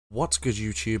What's good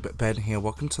YouTube, Ben here,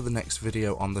 welcome to the next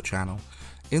video on the channel.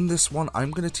 In this one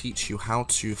I'm going to teach you how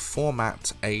to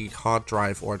format a hard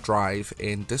drive or a drive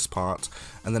in Diskpart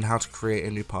and then how to create a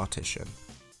new partition.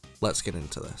 Let's get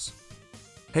into this.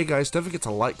 Hey guys, don't forget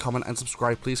to like, comment and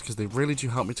subscribe please because they really do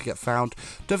help me to get found.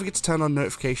 Don't forget to turn on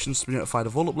notifications to be notified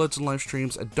of all uploads and live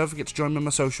streams, and don't forget to join me on my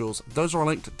socials. Those are all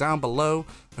linked down below.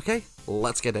 Okay,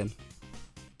 let's get in.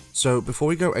 So before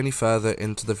we go any further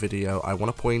into the video, I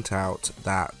want to point out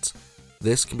that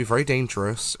this can be very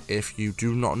dangerous if you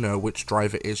do not know which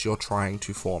drive it is you're trying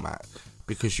to format,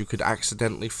 because you could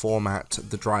accidentally format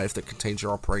the drive that contains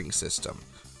your operating system.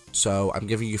 So I'm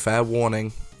giving you fair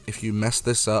warning, if you mess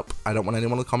this up, I don't want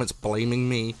anyone in the comments blaming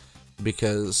me,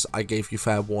 because I gave you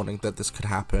fair warning that this could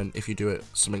happen if you do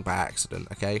something by accident,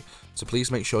 okay? So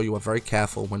please make sure you are very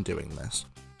careful when doing this.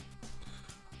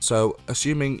 So,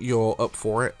 assuming you're up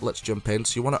for it, let's jump in.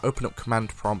 So you want to open up command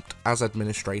prompt as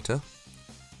administrator.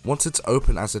 Once it's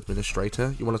open as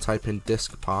administrator, you want to type in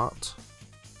Diskpart.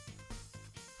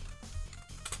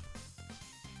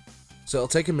 So it'll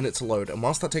take a minute to load, and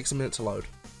whilst that takes a minute to load,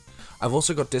 I've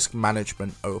also got disk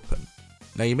management open.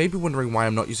 Now you may be wondering why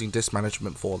I'm not using disk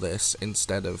management for this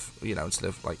instead of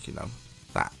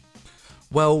that.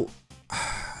 Well,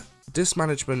 disk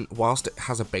management, whilst it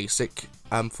has a basic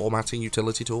formatting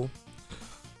utility tool,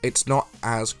 it's not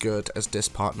as good as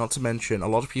Diskpart. Not to mention, a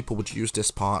lot of people would use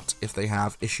Diskpart if they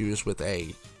have issues with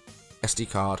a SD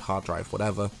card, hard drive,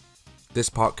 whatever.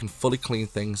 Diskpart can fully clean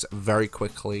things very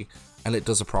quickly, and it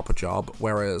does a proper job,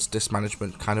 whereas disk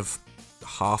management kind of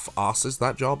half-asses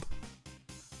that job.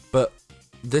 But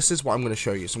this is what I'm going to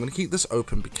show you. So I'm going to keep this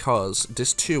open because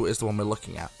Disk 2 is the one we're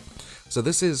looking at. So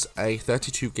this is a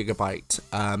 32GB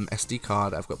SD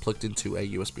card I've got plugged into a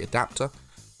USB adapter.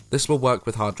 This will work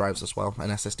with hard drives as well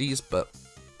and SSDs, but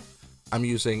I'm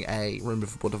using a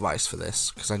removable device for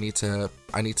this because I need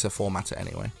to format it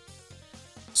anyway.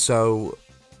 So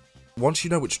once you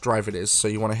know which drive it is, so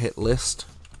you want to hit list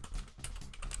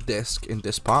disk in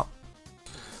Diskpart,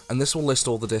 and this will list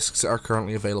all the disks that are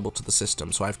currently available to the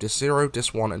system. So I have disk 0,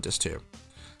 disk 1, and disk 2.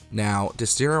 Now,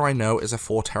 disk 0 I know is a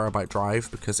 4TB drive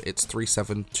because it's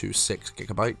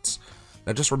 3726GB.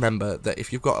 Now just remember that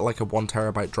if you've got like a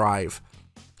 1TB drive,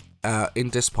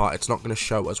 in Diskpart it's not going to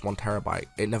show as 1TB.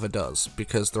 It never does,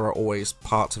 because there are always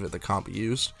parts of it that can't be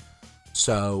used.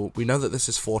 So we know that this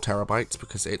is 4TB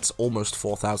because it's almost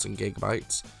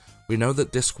 4000GB. We know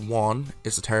that disk 1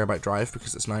 is a terabyte drive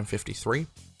because it's 953.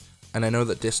 And I know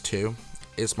that disk 2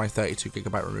 is my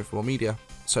 32GB removable media.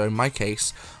 So in my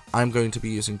case, I'm going to be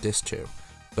using disk 2,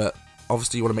 but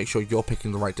obviously you want to make sure you're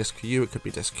picking the right disk for you. It could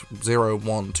be disk 0,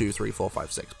 1, 2, 3, 4,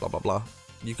 5, 6, blah blah blah.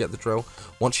 You get the drill.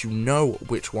 Once you know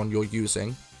which one you're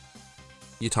using,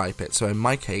 you type it. So in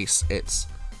my case, it's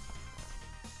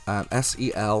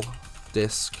SEL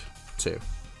disk 2.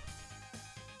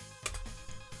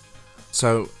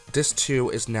 So disk 2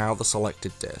 is now the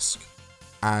selected disk,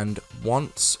 and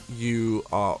once you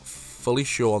are fully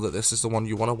sure that this is the one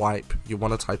you want to wipe, you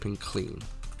want to type in clean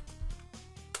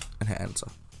and hit enter,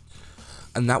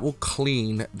 and that will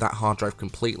clean that hard drive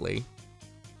completely.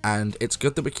 And it's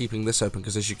good that we're keeping this open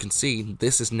because, as you can see,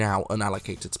 this is now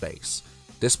unallocated space.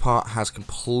 Diskpart has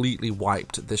completely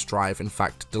wiped this drive, in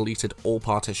fact deleted all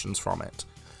partitions from it.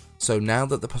 So now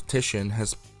that the partition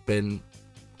has been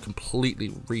completely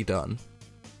redone,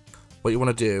 what you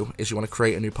want to do is you want to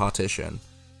create a new partition.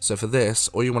 So for this,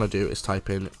 all you want to do is type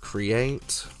in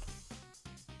create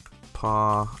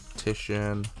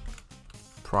partition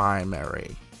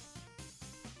primary.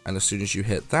 And as soon as you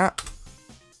hit that,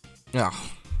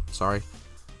 sorry,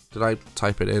 did I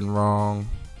type it in wrong?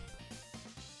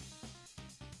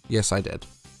 Yes, I did.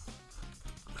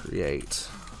 Create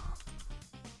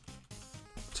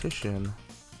partition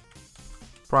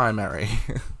primary.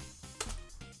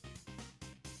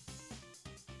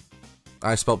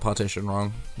 I spelled partition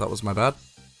wrong, that was my bad.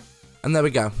 And there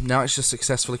we go, now it's just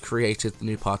successfully created the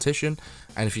new partition,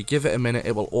 and if you give it a minute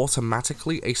it will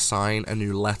automatically assign a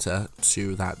new letter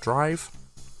to that drive.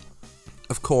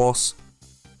 Of course,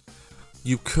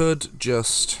 you could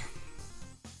just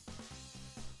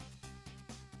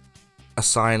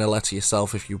assign a letter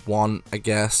yourself if you want, I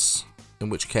guess, in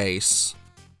which case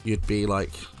you'd be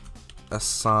like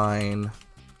assign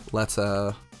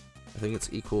letter, I think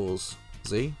it's equals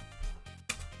Z.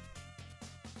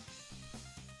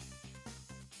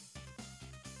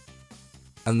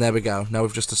 And there we go, now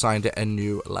we've just assigned it a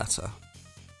new letter.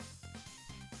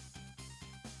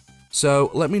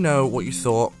 So let me know what you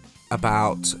thought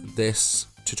about this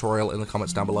tutorial in the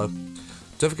comments down below.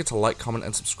 Don't forget to like, comment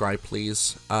and subscribe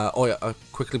please.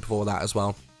 Quickly before that as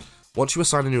well, once you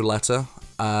assign a new letter,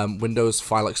 Windows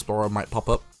File Explorer might pop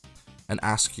up. and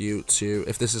ask you to,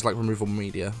 if this is like removable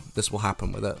media, this will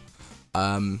happen with it.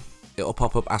 It'll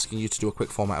pop up asking you to do a quick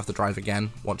format of the drive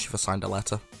again once you've assigned a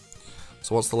letter.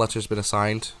 So once the letter has been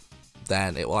assigned,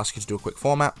 then it will ask you to do a quick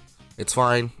format. It's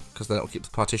fine, because then it'll keep the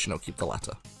partition, it'll keep the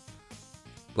letter.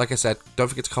 Like I said, don't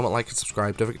forget to comment, like, and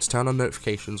subscribe. Don't forget to turn on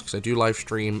notifications, because I do live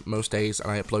stream most days,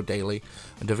 and I upload daily.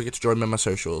 And don't forget to join me on my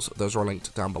socials. Those are all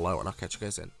linked down below, and I'll catch you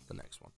guys in the next one.